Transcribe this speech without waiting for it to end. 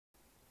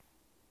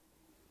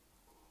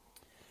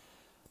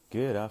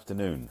Good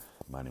afternoon.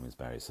 My name is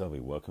Barry Selby.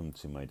 Welcome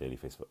to my daily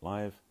Facebook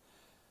Live.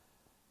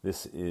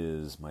 This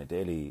is my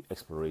daily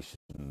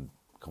exploration,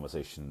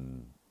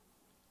 conversation,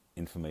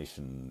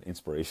 information,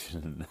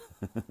 inspiration,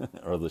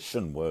 or other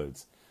shun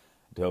words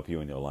to help you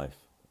in your life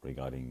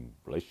regarding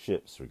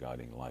relationships,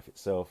 regarding life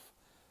itself.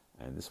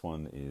 And this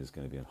one is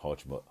going to be a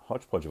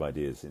hodgepodge of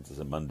ideas since it's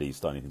a Monday,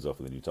 starting things off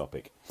with a new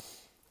topic.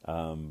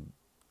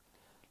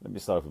 Let me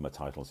start off with my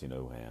title so you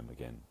know who I am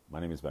again. My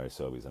name is Barry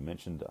Selby. As I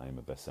mentioned, I am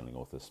a best-selling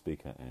author,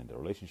 speaker, and a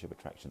relationship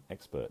attraction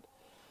expert.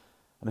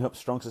 And I help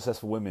strong,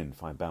 successful women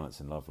find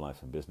balance in love,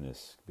 life, and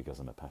business because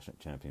I'm a passionate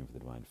champion for the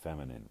divine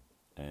feminine.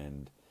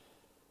 And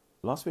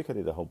last week I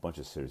did a whole bunch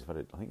of series. I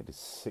think I did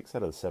 6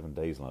 out of the 7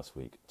 days last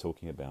week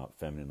talking about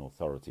feminine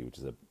authority, which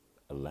is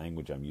a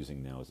language I'm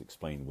using now as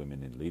explain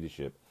women in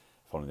leadership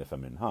following their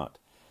feminine heart.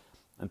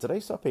 And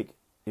today's topic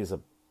is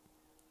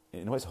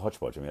in a way, it's a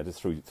hodgepodge. I mean, I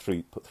just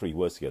put three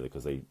words together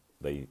because they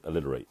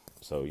alliterate.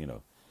 So,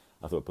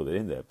 I thought I'd put it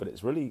in there. But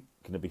it's really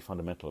going to be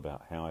fundamental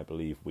about how I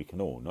believe we can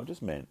all, not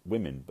just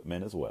women, but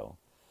men as well,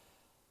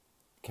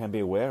 can be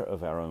aware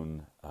of our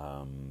own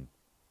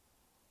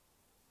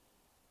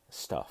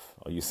stuff.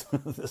 I'll use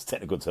this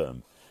technical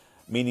term.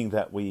 Meaning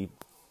that we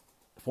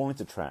fall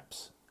into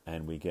traps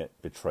and we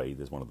get betrayed.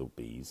 There's one of the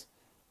B's.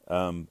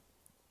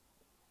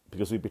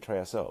 Because we betray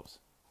ourselves.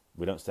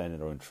 We don't stand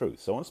in our own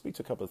truth. So I want to speak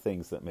to a couple of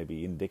things that may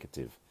be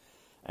indicative,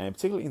 and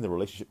particularly in the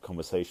relationship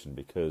conversation,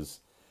 because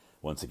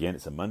once again,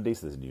 it's a Monday,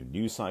 so there's a new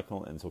news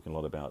cycle, and talking a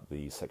lot about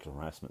the sexual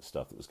harassment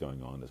stuff that was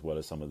going on, as well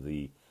as some of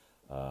the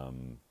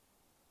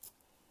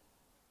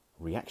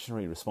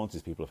reactionary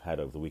responses people have had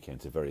over the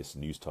weekend to various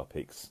news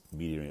topics,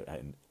 media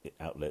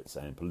outlets,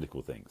 and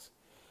political things.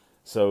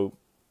 So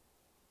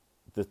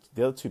the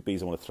other two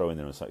B's I want to throw in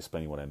there and start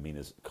explaining what I mean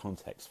as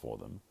context for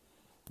them,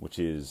 which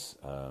is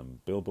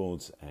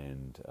billboards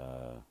and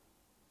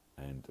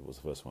what was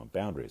the first one?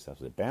 Boundaries. That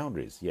was it.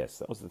 Boundaries. Yes,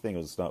 that was the thing I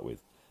was going to start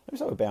with. Let me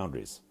start with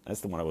boundaries.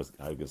 That's the one I was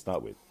going to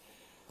start with.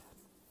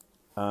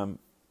 Let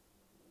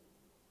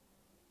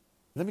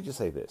me just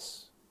say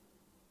this.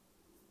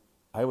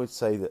 I would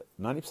say that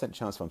 90%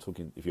 chance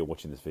if you're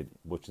watching this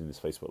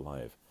Facebook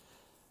Live,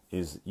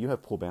 is you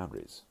have poor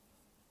boundaries.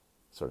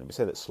 Sorry, let me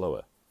say that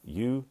slower.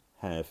 You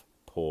have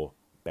poor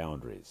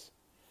boundaries.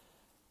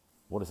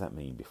 What does that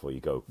mean before you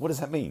go? What does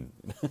that mean?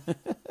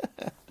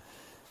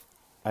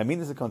 I mean,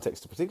 there's a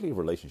context, particularly a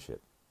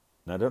relationship.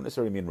 Now, I don't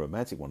necessarily mean a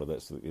romantic one, although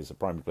that is a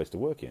primary place to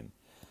work in.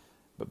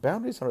 But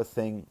boundaries are a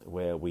thing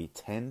where we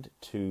tend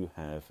to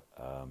have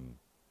an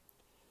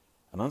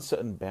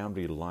uncertain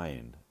boundary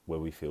line where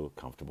we feel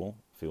comfortable,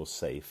 feel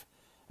safe,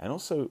 and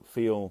also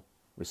feel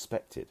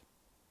respected.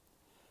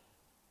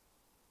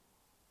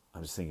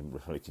 I'm just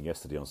reflecting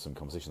yesterday on some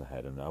conversations I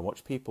had, and I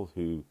watched people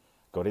who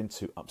got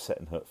into upset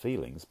and hurt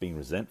feelings, being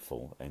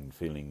resentful and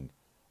feeling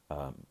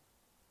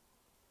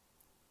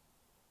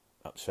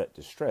upset,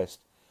 distressed,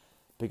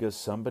 because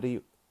somebody,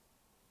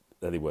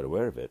 that they weren't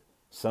aware of it,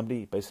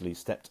 somebody basically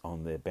stepped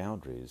on their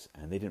boundaries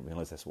and they didn't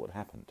realize that's what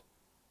happened.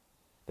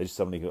 They just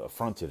suddenly got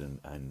affronted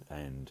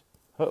and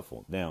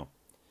hurtful. Now,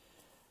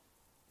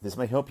 this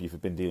may help you if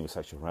you've been dealing with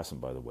sexual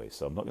harassment, by the way.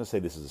 So I'm not going to say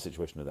this is a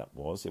situation that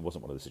was. It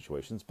wasn't one of the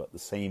situations, but the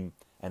same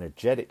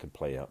energetic could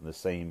play out and the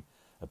same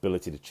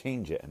ability to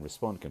change it and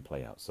respond can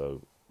play out.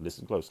 So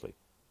listen closely.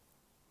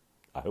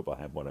 I hope I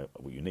have what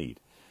you need,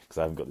 because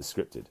I haven't got this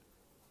scripted.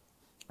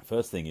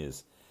 First thing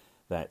is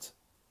that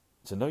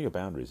to know your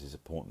boundaries is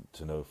important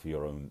to know for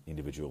your own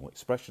individual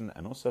expression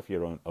and also for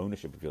your own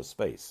ownership of your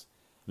space.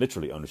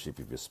 Literally ownership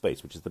of your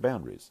space, which is the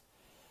boundaries.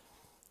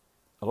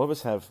 A lot of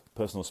us have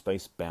personal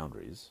space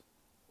boundaries,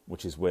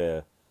 which is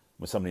where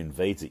when somebody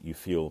invades it, you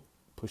feel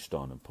pushed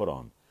on and put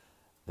on.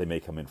 They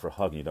may come in for a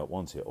hug and you don't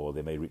want it, or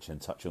they may reach in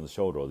and touch you on the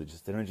shoulder, or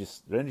their energy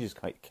is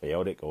quite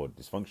chaotic or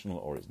dysfunctional,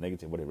 or it's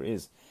negative, whatever it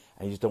is,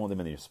 and you just don't want them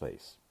in your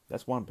space.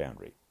 That's one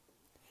boundary.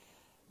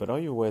 But are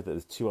you aware that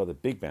there's 2 other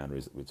big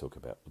boundaries that we talk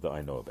about, that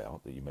I know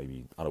about, that you may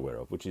be unaware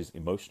of, which is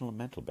emotional and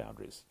mental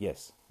boundaries?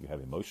 Yes, you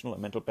have emotional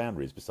and mental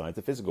boundaries besides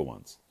the physical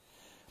ones.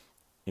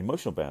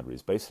 Emotional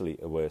boundaries basically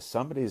are where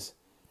some ways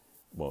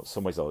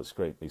I'll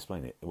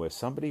explain it, where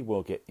somebody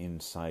will get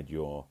inside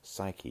your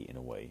psyche in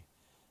a way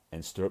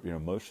and stir up your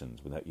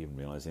emotions without even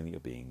realizing that you're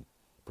being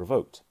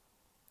provoked.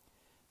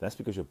 That's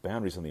because your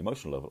boundaries on the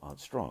emotional level aren't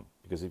strong.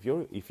 Because if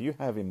you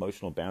have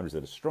emotional boundaries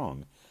that are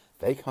strong,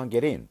 they can't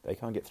get in. They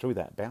can't get through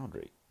that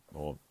boundary.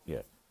 Or,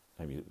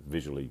 maybe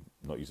visually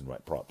not using the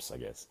right props, I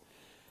guess.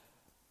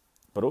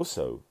 But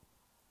also,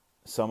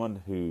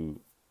 someone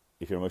who,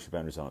 if your emotional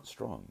boundaries aren't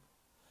strong,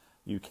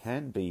 you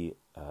can be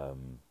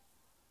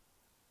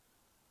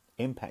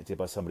impacted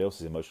by somebody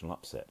else's emotional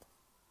upset.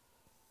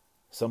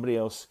 Somebody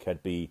else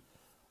could be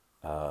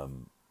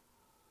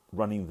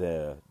running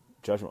their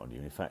judgment on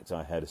you. In fact,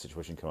 I had a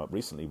situation come up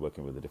recently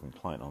working with a different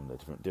client on a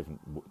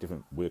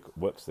different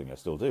works thing I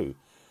still do,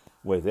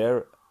 where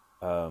their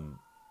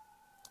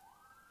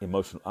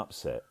emotional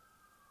upset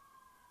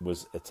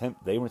was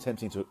they were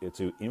attempting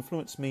to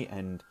influence me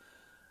and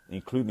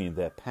include me in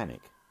their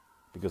panic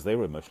because they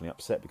were emotionally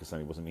upset because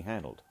something wasn't being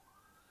handled.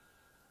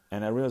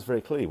 And I realized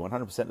very clearly,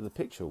 100% of the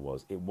picture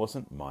was, it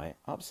wasn't my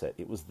upset,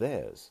 it was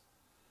theirs.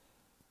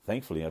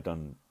 Thankfully, I've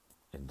done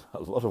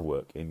a lot of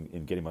work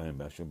in getting my own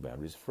emotional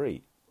boundaries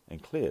free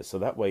and clear. So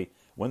that way,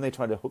 when they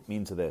tried to hook me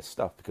into their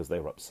stuff because they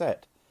were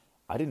upset,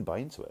 I didn't buy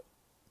into it.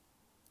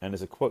 And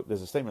there's a quote,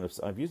 there's a statement,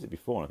 I've used it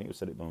before, and I think I've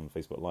said it on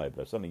Facebook Live,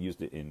 but I've suddenly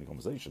used it in the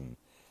conversation.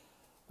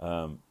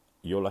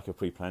 Your lack of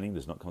pre-planning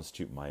does not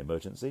constitute my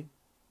emergency.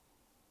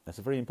 That's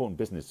a very important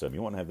business term.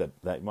 You want to have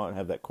that you might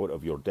have that quote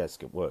of your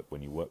desk at work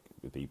when you work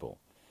with people.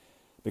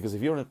 Because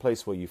if you're in a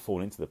place where you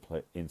fall into the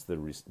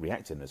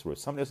reactiveness, where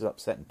somebody else is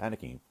upset and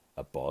panicking,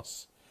 a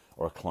boss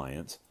or a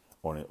client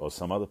or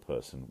some other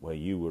person, where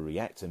you will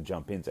react and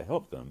jump in to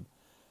help them,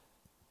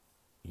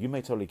 you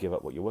may totally give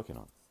up what you're working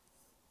on.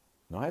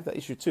 Now, I have that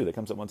issue too. That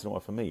comes up once in a while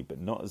for me,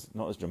 but not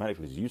as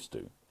dramatically as it used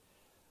to.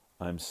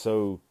 I'm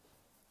so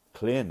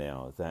clear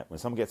now that when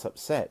someone gets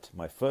upset,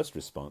 my first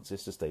response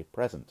is to stay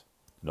present,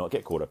 not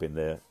get caught up in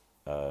their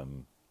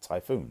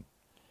typhoon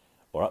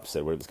or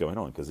upset whatever's going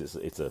on, because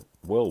it's a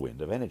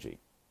whirlwind of energy.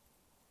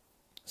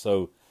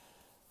 So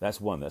that's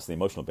one. That's the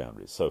emotional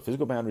boundaries. So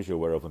physical boundaries you're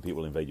aware of when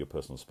people invade your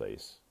personal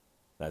space.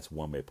 That's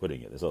one way of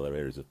putting it. There's other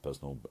areas of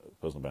personal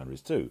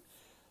boundaries too.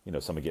 You know,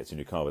 somebody gets in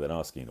your car without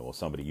asking, or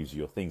somebody uses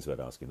your things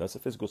without asking. That's the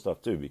physical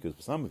stuff too, because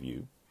for some of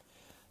you,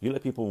 you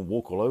let people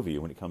walk all over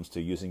you when it comes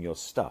to using your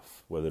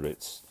stuff, whether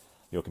it's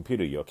your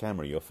computer, your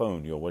camera, your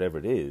phone, your whatever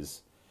it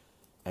is,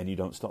 and you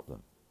don't stop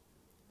them.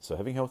 So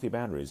having healthy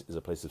boundaries is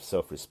a place of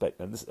self-respect.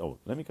 And this,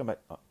 let me come back.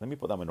 Let me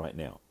put that one right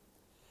now.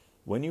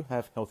 When you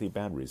have healthy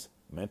boundaries,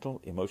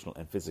 mental, emotional,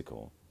 and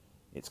physical,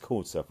 it's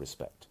called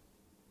self-respect.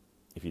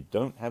 If you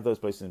don't have those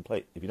places in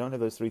place, if you don't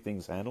have those three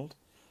things handled,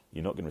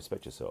 you're not going to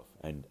respect yourself,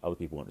 and other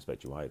people won't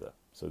respect you either.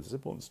 So this is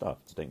important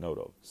stuff to take note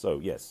of. So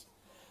yes,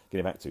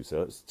 getting back to,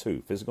 so that's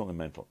two, physical and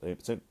mental.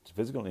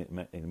 Physical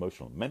and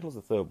emotional. Mental is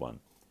the third one.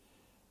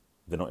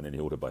 They're not in any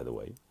order, by the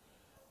way.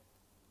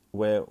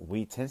 Where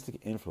we tend to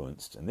get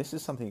influenced, and this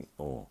is something,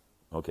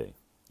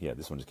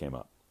 this one just came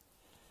up.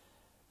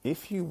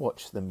 If you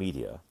watch the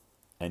media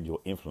and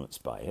you're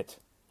influenced by it,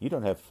 you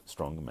don't have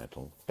strong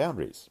mental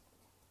boundaries.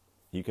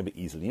 You can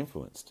be easily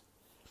influenced.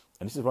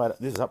 And this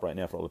is up right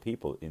now for all the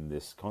people in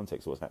this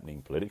context of what's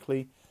happening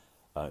politically,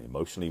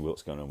 emotionally,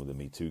 what's going on with the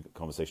Me Too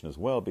conversation as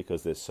well,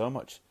 because there's so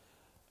much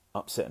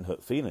upset and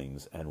hurt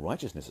feelings and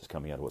righteousness that's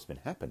coming out of what's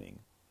been happening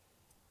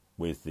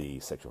with the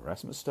sexual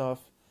harassment stuff,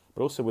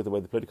 but also with the way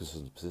the political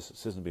system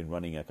has been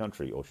running our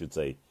country, or should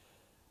say,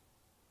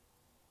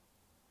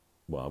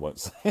 well, I won't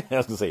say, I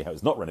was going to say how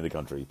it's not running the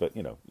country, but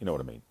you know what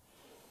I mean.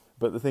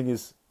 But the thing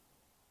is,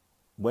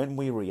 when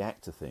we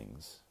react to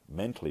things,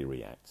 mentally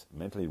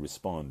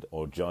respond,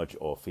 or judge,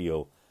 or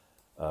feel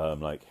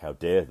like, how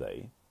dare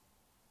they,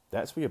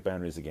 that's where your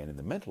boundaries, again, in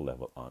the mental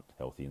level, aren't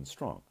healthy and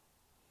strong.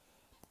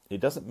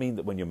 It doesn't mean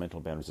that when your mental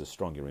boundaries are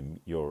strong,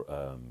 you're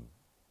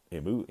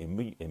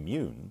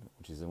immune,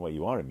 which is in a way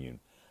you are immune,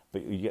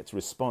 but you get to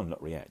respond,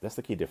 not react. That's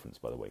the key difference,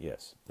 by the way.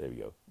 Yes, there we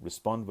go.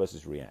 Respond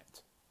versus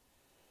react.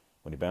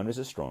 When your boundaries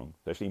are strong,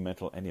 especially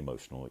mental and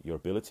emotional, your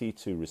ability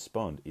to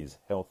respond is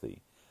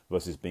healthy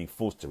versus being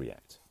forced to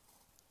react.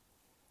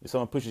 If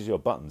someone pushes your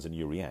buttons and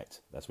you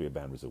react, that's where your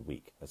boundaries are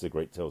weak. That's a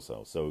great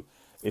telltale. So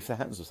if that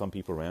happens to some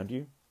people around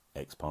you,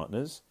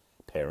 ex-partners,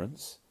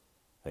 parents,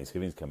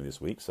 Thanksgiving's coming this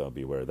week, so I'll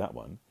be aware of that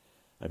one,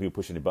 and people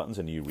pushing your buttons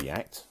and you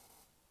react,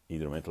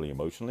 either mentally or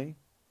emotionally,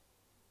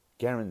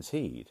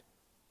 guaranteed,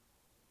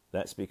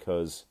 that's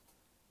because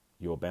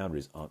your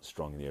boundaries aren't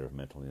strong in the area of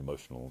mental and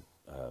emotional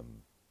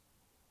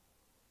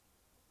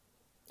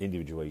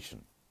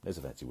individuation. There's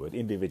a fancy word,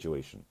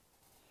 individuation.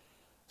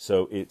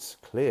 So it's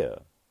clear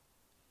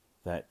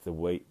that the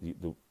way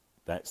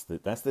that's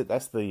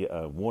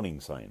the warning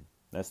sign.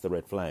 That's the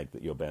red flag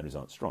that your boundaries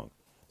aren't strong.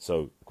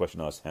 So the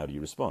question asks, how do you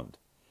respond?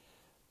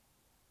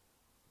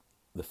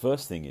 The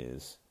first thing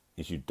is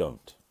you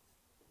don't.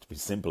 To be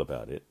simple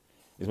about it,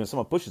 is when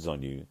someone pushes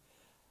on you,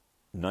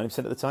 90%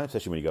 of the time,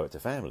 especially when you go out to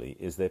family,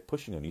 is they're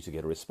pushing on you to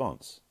get a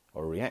response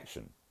or a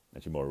reaction.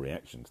 Actually, more a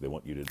reaction, because they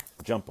want you to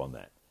jump on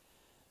that.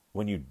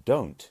 When you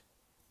don't,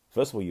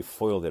 first of all, you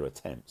foil their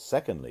attempt.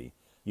 Secondly,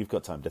 you've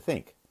got time to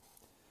think.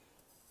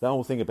 The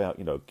whole thing about,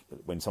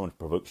 when someone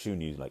provokes you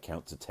and you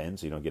count to 10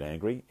 so you don't get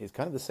angry, it's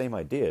kind of the same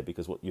idea,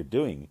 because what you're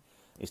doing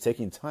is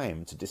taking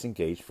time to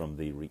disengage from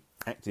the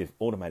reactive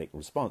automatic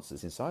response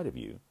that's inside of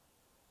you.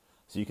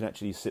 So you can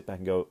actually sit back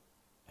and go,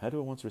 how do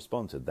I want to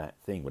respond to that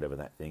thing, whatever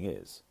that thing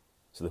is?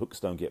 So the hooks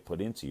don't get put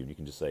into you and you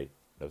can just say,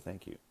 no,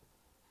 thank you.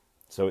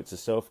 So it's a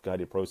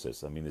self-guided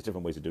process. I mean, there's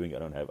different ways of doing it. I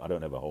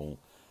don't have a whole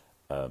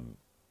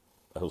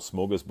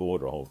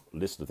smorgasbord or a whole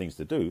list of things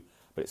to do,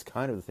 but it's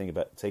kind of the thing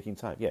about taking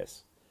time.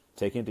 Yes,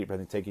 taking a deep breath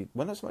and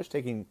not so much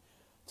taking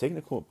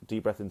a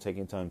deep breath and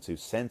taking time to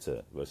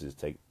center versus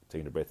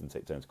taking a breath and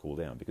take time to cool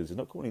down, because it's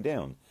not cooling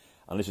down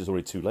unless it's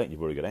already too late and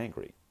you've already got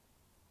angry.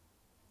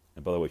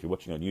 And by the way, if you're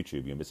watching on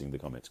YouTube, you're missing the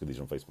comments because these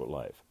are on Facebook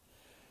Live.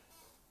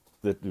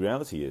 The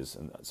reality is,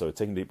 and so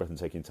taking a deep breath and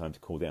taking time to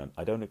cool down,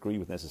 I don't agree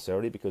with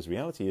necessarily, because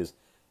reality is,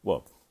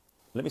 well,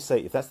 let me say,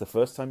 if that's the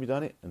first time you've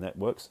done it and that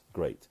works,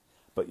 great.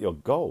 But your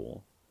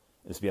goal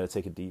is to be able to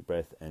take a deep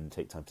breath and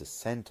take time to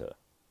center.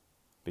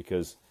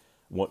 Because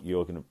what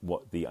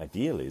the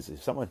ideal is,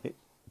 if someone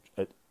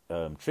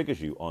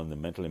triggers you on the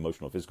mental,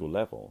 emotional, physical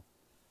level,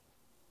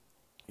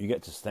 you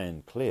get to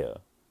stand clear,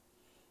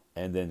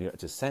 and then you get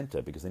to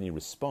center, because then you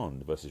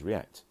respond versus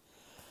react.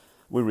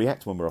 We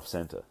react when we're off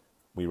center.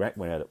 We react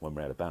when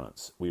we're out of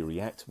balance. We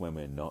react when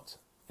we're not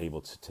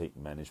able to take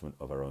management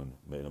of our own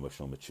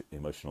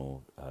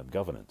emotional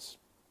governance.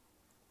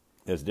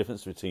 There's a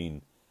difference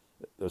between,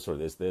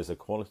 there's a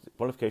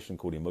qualification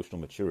called emotional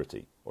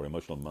maturity or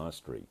emotional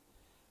mastery.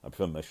 I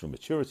prefer emotional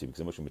maturity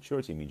because emotional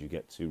maturity means you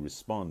get to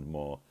respond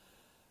more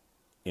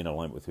in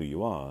alignment with who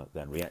you are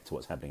than react to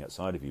what's happening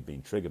outside of you,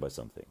 being triggered by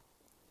something.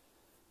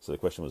 So the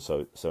question was,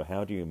 so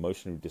how do you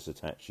emotionally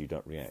disattach so you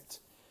don't react?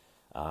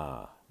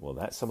 Well,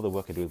 that's some of the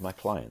work I do with my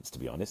clients, to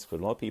be honest. For a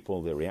lot of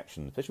people, their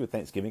reaction, especially with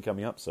Thanksgiving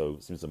coming up, so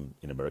since I'm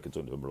in America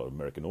talking to a lot of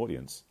American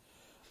audience,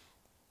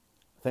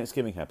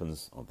 Thanksgiving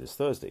happens on this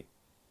Thursday.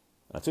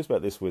 I talked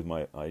about this with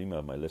I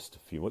emailed my list a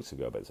few weeks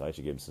ago about this. I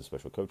actually gave them some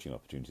special coaching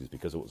opportunities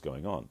because of what's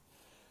going on.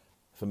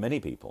 For many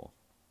people,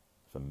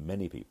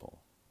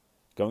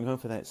 going home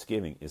for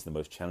Thanksgiving is the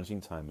most challenging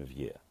time of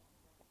year.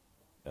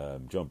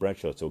 John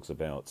Bradshaw talks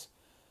about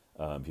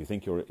if you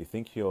think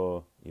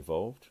you're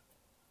evolved,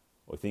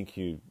 or if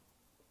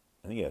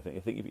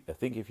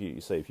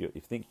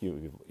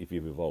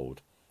you've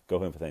evolved, go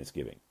home for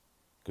Thanksgiving,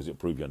 because it'll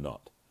prove you're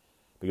not.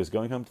 Because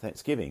going home for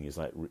Thanksgiving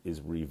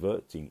is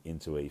reverting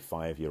into a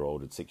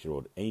 5-year-old and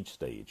 6-year-old age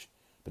stage,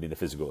 but in a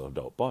physical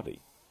adult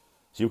body.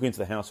 So you go into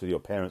the house with your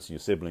parents and your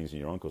siblings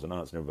and your uncles and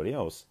aunts and everybody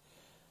else,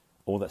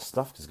 all that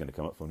stuff is going to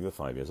come up when you're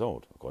 5 years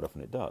old. Quite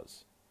often it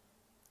does.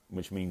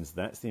 Which means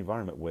that's the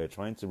environment where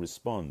trying to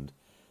respond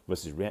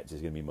versus react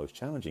is going to be most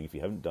challenging if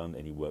you haven't done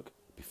any work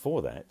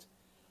before that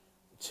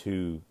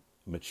to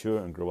mature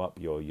and grow up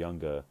your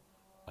younger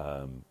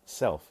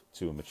self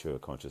to a mature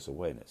conscious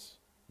awareness.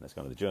 And that's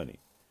kind of the journey.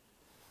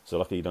 So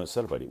luckily you don't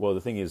celebrate it. Well,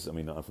 the thing is,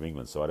 I'm from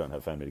England, so I don't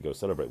have family to go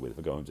celebrate with. If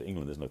I go home to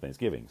England, there's no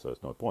Thanksgiving, so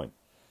it's no point.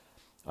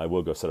 I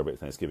will go celebrate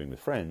Thanksgiving with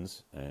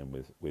friends and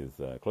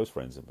with close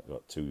friends. I've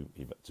got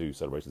two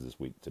celebrations this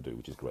week to do,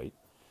 which is great.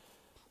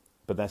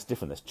 But that's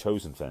different. That's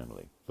chosen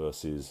family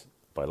versus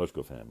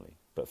biological family.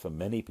 But for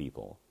many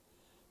people,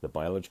 the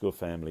biological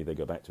family they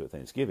go back to at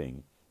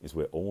Thanksgiving is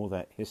where all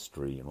that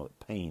history and all that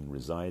pain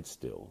resides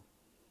still,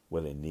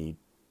 where they need,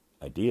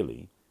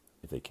 ideally,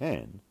 if they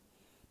can,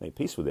 make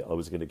peace with it.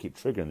 Otherwise, it's going to keep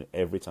triggering it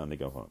every time they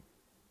go home.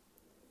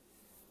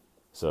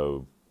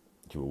 So,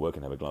 you will work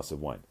and have a glass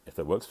of wine. If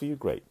that works for you,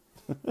 great.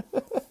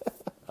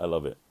 I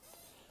love it.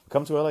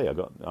 Come to LA. I'm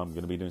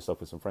going to be doing stuff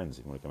with some friends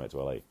if you want to come out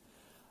to LA.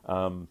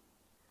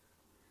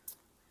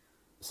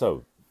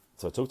 So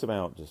I talked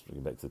about, just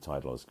bringing back to the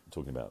title I was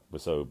talking about.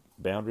 So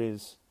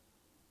boundaries.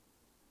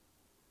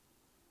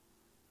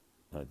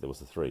 There was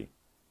the 3.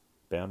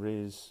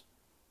 Boundaries.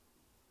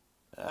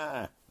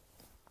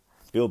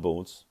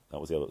 Billboards. That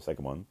was the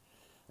second one.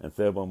 And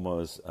third one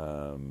was,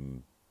 what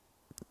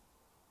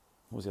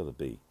was the other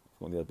B? I forgot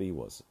what the other B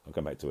was. I'll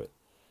come back to it.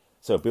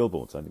 So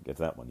billboards, I didn't get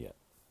to that one yet.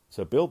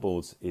 So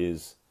billboards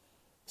is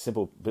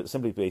simply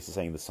basically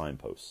saying the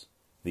signposts.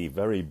 The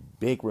very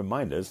big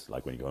reminders,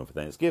 like when you go home for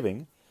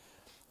Thanksgiving,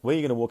 where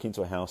you're going to walk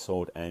into a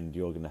household and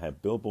you're going to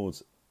have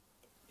billboards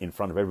in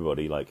front of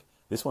everybody like,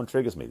 this one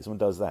triggers me, this one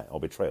does that, or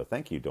betrayal.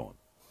 Thank you, Dawn.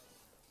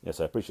 Yes,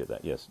 I appreciate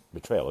that. Yes,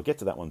 betrayal. I'll get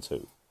to that one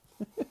too.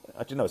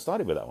 Actually, no, I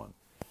started with that one.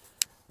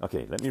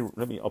 Okay, let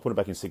me. I'll put it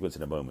back in sequence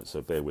in a moment,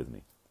 so bear with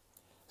me.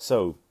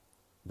 So,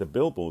 the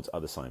billboards are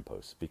the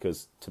signposts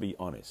because, to be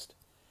honest,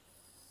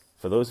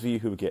 for those of you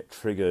who get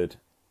triggered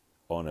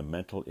on a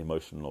mental,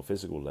 emotional, or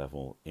physical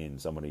level in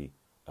somebody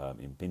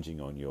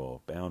impinging on your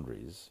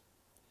boundaries,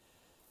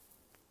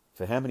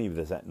 for how many of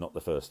you is that not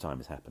the first time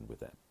it's happened with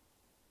them?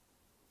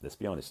 Let's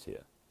be honest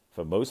here.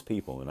 For most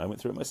people, and I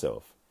went through it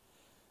myself,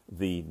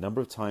 the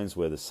number of times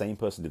where the same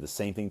person did the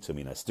same thing to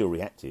me and I still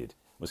reacted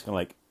was kind of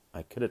like,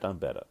 I could have done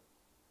better.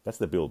 That's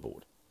the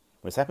billboard.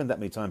 When it's happened that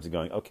many times, you're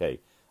going,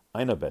 okay,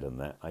 I know better than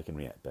that. I can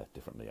react better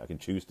differently. I can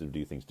choose to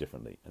do things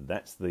differently. And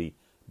that's the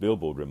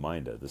billboard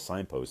reminder, the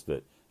signpost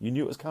that you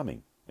knew it was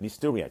coming and you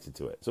still reacted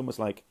to it. It's almost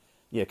like,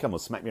 yeah, come on,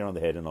 smack me around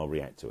the head and I'll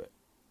react to it.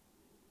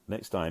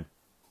 Next time,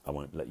 I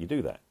won't let you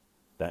do that.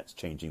 That's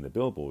changing the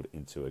billboard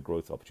into a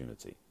growth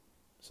opportunity.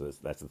 So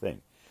that's the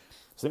thing.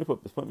 So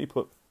let me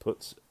put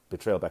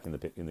betrayal back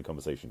in the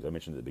conversation, as I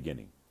mentioned at the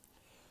beginning.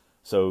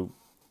 So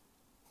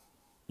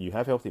you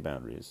have healthy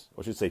boundaries,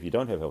 or I should say, if you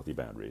don't have healthy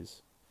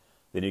boundaries,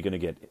 then you're going to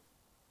get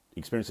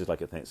experiences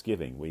like at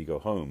Thanksgiving, where you go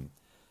home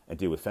and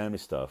deal with family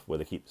stuff, where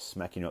they keep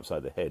smacking you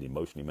upside the head,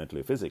 emotionally,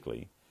 mentally, or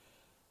physically,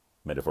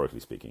 metaphorically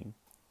speaking,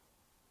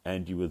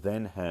 and you will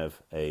then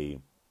have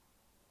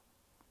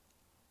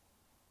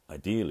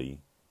ideally,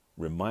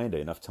 reminder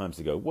enough times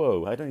to go,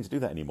 whoa, I don't need to do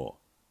that anymore.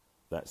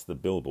 That's the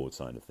billboard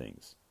side of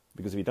things.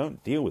 Because if you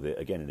don't deal with it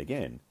again and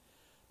again,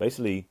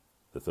 basically,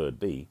 the third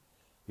B,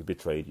 you've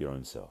betrayed your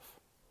own self.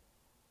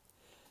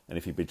 And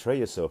if you betray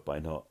yourself by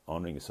not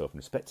honoring yourself and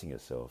respecting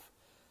yourself,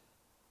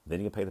 then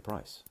you're going to pay the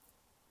price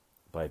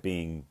by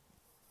being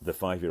the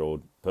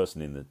 5-year-old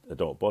person in the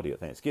adult body at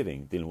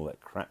Thanksgiving dealing with all that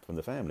crap from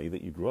the family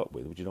that you grew up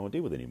with, which you don't want to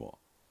deal with anymore.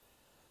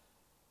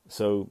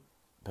 So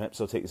perhaps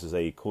I'll take this as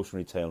a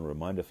cautionary tale and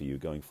reminder for you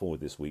going forward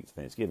this week to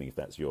Thanksgiving, if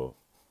that's your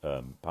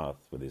path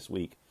for this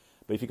week.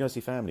 But if you're going to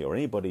see family or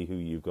anybody who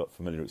you've got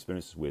familiar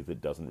experiences with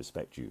that doesn't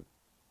respect you,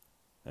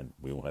 and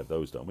we all have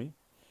those, don't we?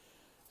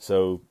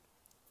 So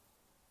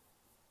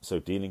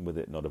dealing with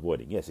it, not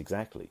avoiding. Yes,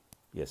 exactly.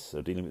 Yes,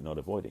 so dealing with it, not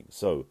avoiding.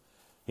 So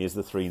here's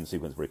the 3 in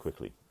sequence very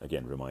quickly.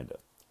 Again, reminder.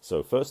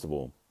 So first of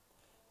all,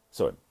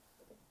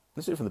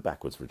 let's do it from the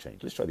backwards for a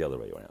change. Let's try the other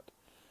way around.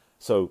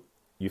 So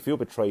you feel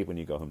betrayed when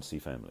you go home to see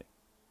family.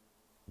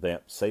 They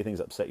say things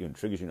upset you and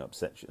triggers you and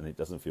upsets you, and it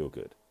doesn't feel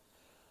good.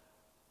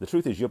 The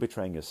truth is you're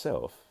betraying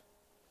yourself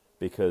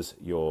because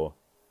your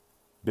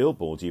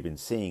billboards you've been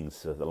seeing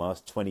for the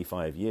last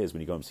 25 years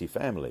when you go home to see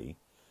family,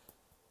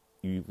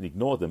 you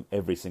ignore them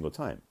every single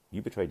time.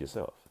 You betrayed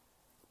yourself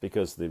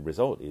because the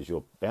result is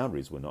your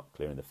boundaries were not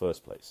clear in the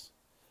first place.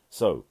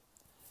 So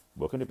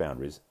work on your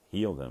boundaries,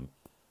 heal them,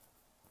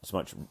 as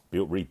much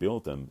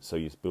rebuild them, so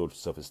you build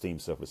self-esteem,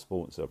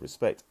 self-respect,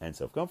 self-respect, and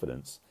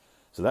self-confidence.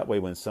 So that way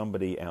when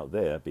somebody out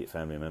there, be it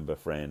family member,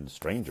 friend,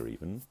 stranger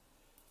even,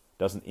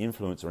 doesn't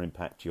influence or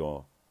impact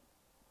your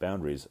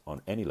boundaries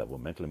on any level,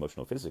 mental,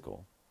 emotional,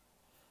 physical,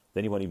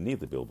 then you won't even need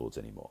the billboards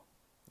anymore.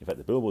 In fact,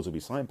 the billboards will be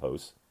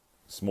signposts,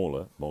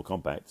 smaller, more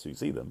compact, so you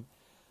see them,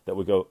 that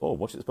will go, oh,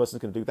 watch, this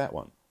person's going to do that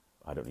one.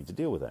 I don't need to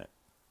deal with that.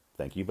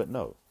 Thank you, but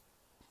no.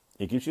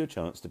 It gives you a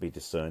chance to be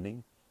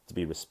discerning, to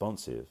be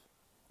responsive,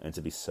 and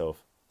to be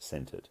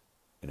self-centered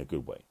in a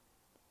good way.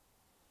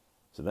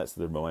 So that's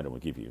the reminder I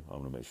want to give you. I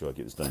want to make sure I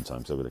get this done in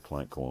time, so I've got a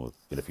client call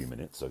in a few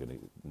minutes, so I'm going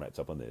to wrap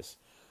up on this.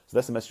 So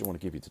that's the message I want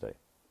to give you today.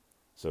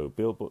 So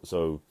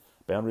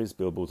boundaries,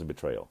 billboards, and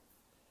betrayal.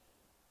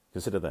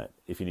 Consider that.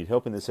 If you need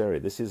help in this area,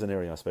 this is an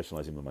area I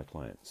specialize in with my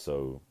clients.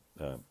 So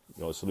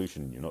your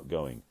solution, you're not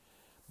going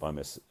by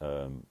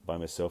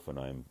myself, and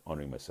I'm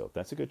honoring myself.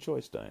 That's a good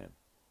choice, Diana.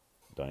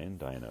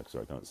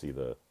 Sorry, I can't see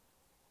the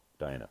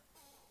Diana.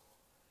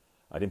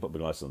 I didn't put my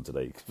glasses on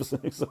today, so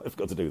I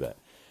forgot to do that.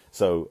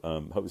 So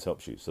hope this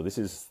helps you. So this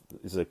is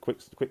a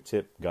quick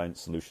tip,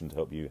 guidance, solution to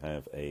help you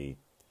have a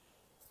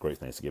great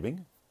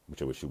Thanksgiving,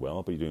 which I wish you well.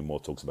 I'll be doing more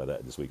talks about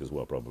that this week as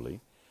well,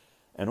 probably.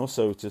 And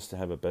also just to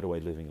have a better way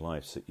of living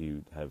life so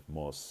you have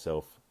more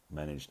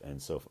self-managed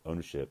and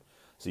self-ownership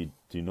so you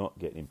do not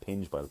get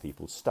impinged by other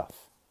people's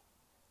stuff.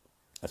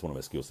 That's one of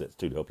my skill sets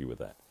too, to help you with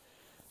that.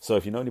 So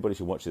if you know anybody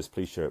who watch this,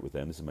 please share it with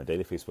them. This is my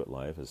daily Facebook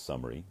Live as a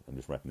summary. I'm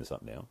just wrapping this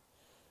up now.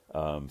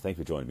 Thank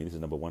you for joining me. This is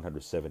number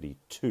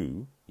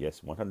 172.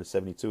 Yes,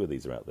 172 of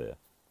these are out there.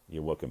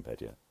 You're welcome,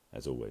 Petya,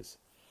 as always.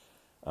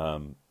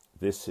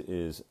 This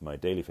is my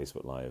daily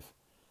Facebook Live.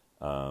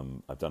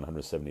 I've done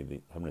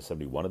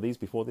 171 of these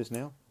before this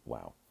now.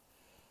 Wow.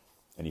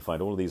 And you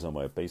find all of these on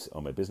my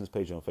business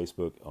page on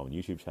Facebook, on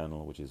YouTube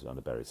channel, which is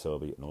under Barry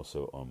Selby, and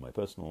also on my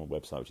personal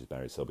website, which is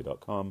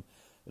barryselby.com.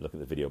 And look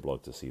at the video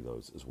blog to see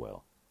those as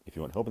well. If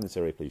you want help in this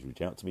area, please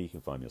reach out to me. You can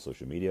find me on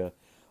social media,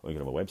 or you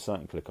can go to my website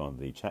and click on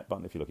the chat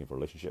button if you're looking for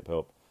relationship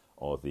help,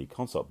 or the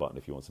consult button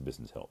if you want some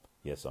business help.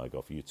 Yes, I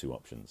offer you 2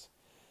 options.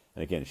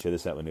 And again, share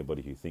this out with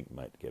anybody who you think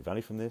might get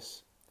value from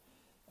this.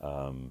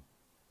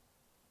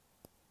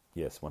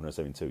 Yes,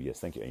 172. Yes,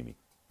 thank you, Amy.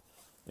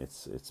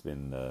 It's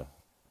been a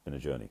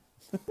journey,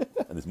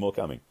 and there's more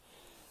coming.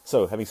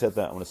 So, having said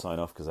that, I want to sign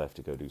off because I have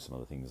to go do some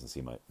other things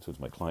and talk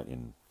to my client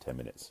in 10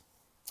 minutes.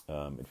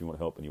 If you want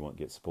help and you want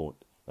to get support,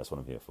 that's what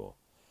I'm here for.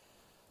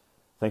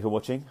 Thank you for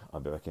watching. I'll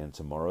be back again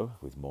tomorrow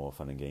with more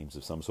fun and games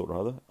of some sort or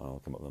other.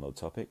 I'll come up with another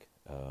topic.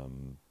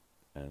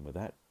 And with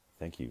that,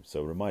 thank you. So,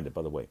 a reminder,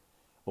 by the way,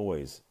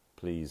 always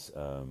please.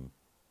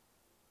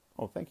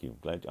 Thank you.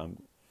 I'm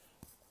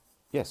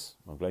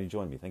glad you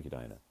joined me. Thank you,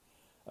 Diana.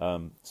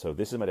 So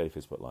this is my daily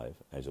Facebook Live,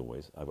 as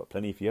always. I've got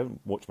plenty. If you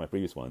haven't watched my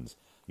previous ones,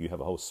 you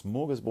have a whole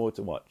smorgasbord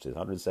to watch. There's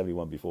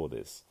 171 before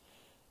this.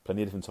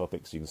 Plenty of different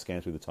topics. You can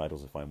scan through the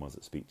titles and find ones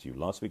that speak to you.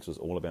 Last week's was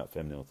all about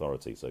feminine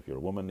authority. So if you're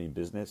a woman in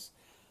business,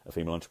 a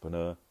female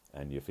entrepreneur,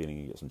 and you're feeling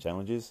you get some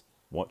challenges,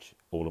 watch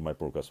all of my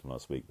broadcasts from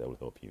last week. That will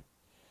help you.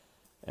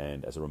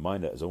 And as a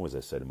reminder, as always, I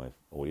say to my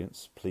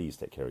audience, please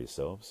take care of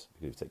yourselves.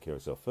 Because if you take care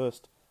of yourself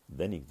first,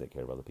 then you can take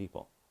care of other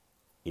people.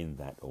 In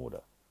that order.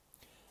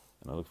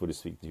 And I look forward to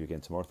speaking to you again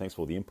tomorrow. Thanks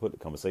for all the input, the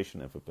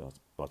conversation, and for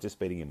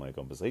participating in my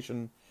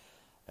conversation.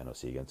 And I'll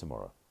see you again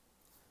tomorrow.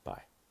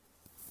 Bye.